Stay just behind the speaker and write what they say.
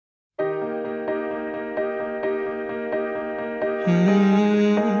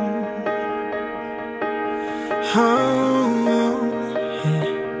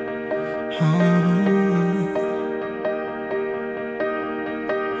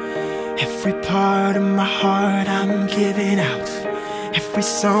Every part of my heart I'm giving out. Every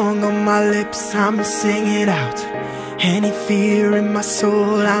song on my lips I'm singing out. Any fear in my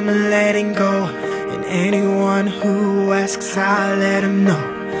soul I'm letting go. And anyone who asks I let them know.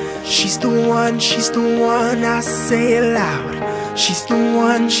 She's the one, I say it loud. She's the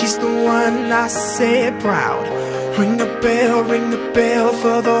one, I say it proud. Ring the bell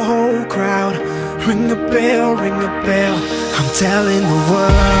for the whole crowd. Ring the bell, I'm telling the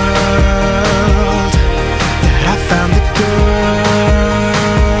world that I found the girl,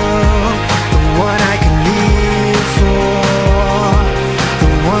 the one I can live for, the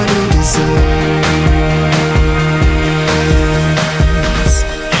one who deserves.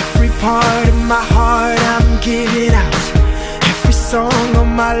 Every part of my heart I'm giving out. Every song on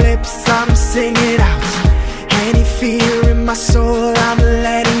my lips I'm singing out. Any fear in my soul I'm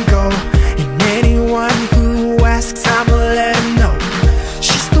letting go. And anyone who asks I'ma let them know.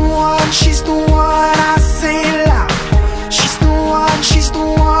 She's the one, I say it loud. She's the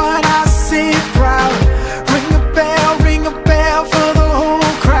one, I say it proud. Ring a bell for the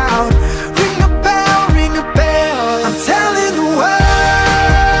whole crowd. Ring a bell, I'm telling the world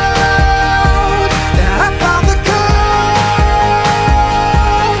that I found the girl,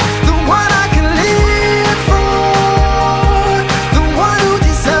 the one I can live for, the one who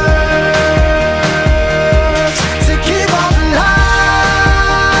deserves to give all the lights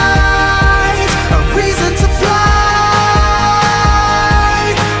a reason to fly,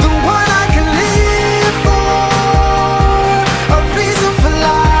 the one I can live for, a reason for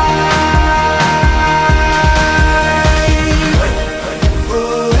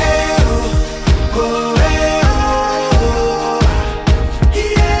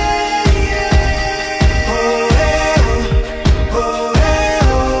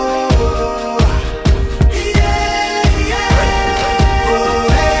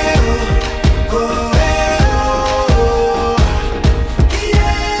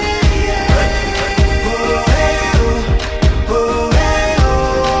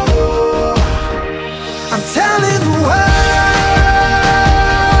I'm telling the world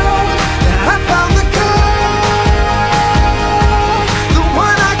that I found the girl, the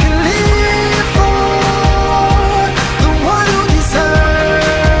one I can live for, the one who deserves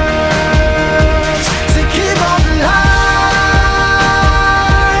to give all the lights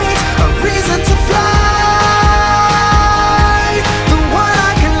a reason to fly, the one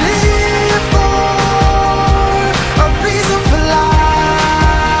I can live for, a reason for life.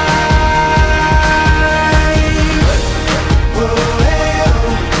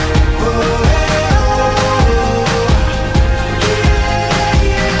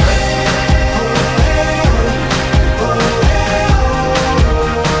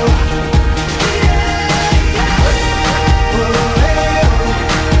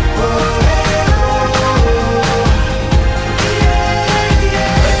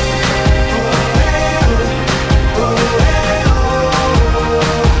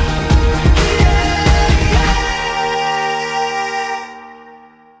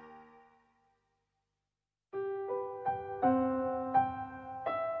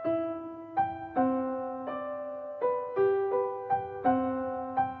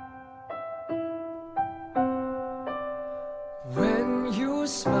 When you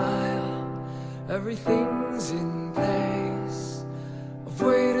smile, everything's in place. I've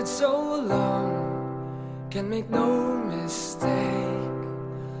waited so long, can make no mistake.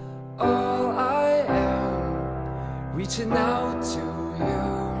 All I am, reaching out to you.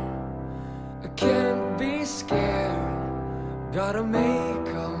 I can't be scared, gotta make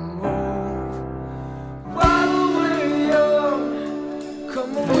a move. While we're young,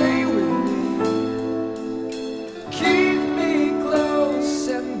 come away with me. Keep me close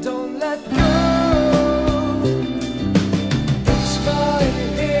and don't let go. Inch by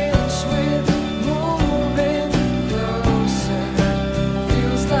inch we're moving closer.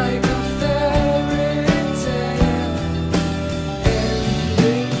 Feels like a fairy tale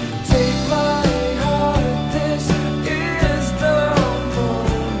ending. Take my heart, this is the moment.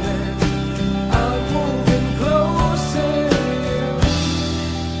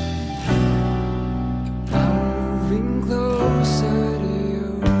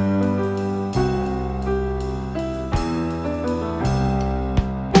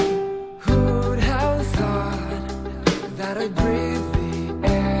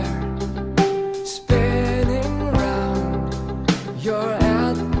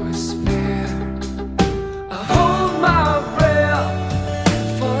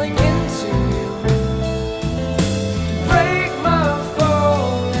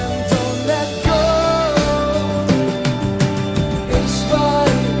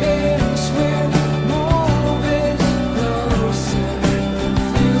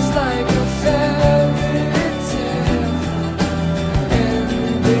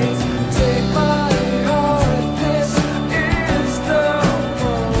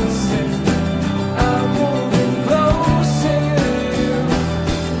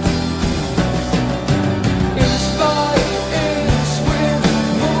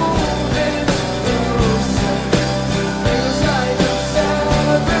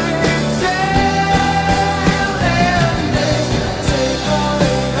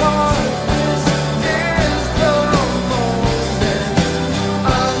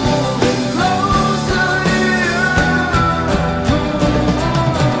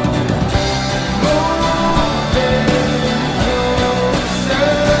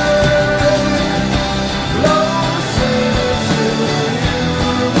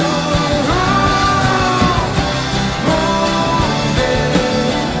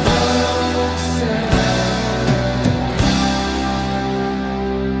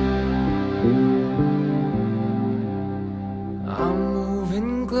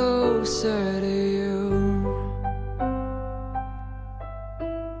 lie to you.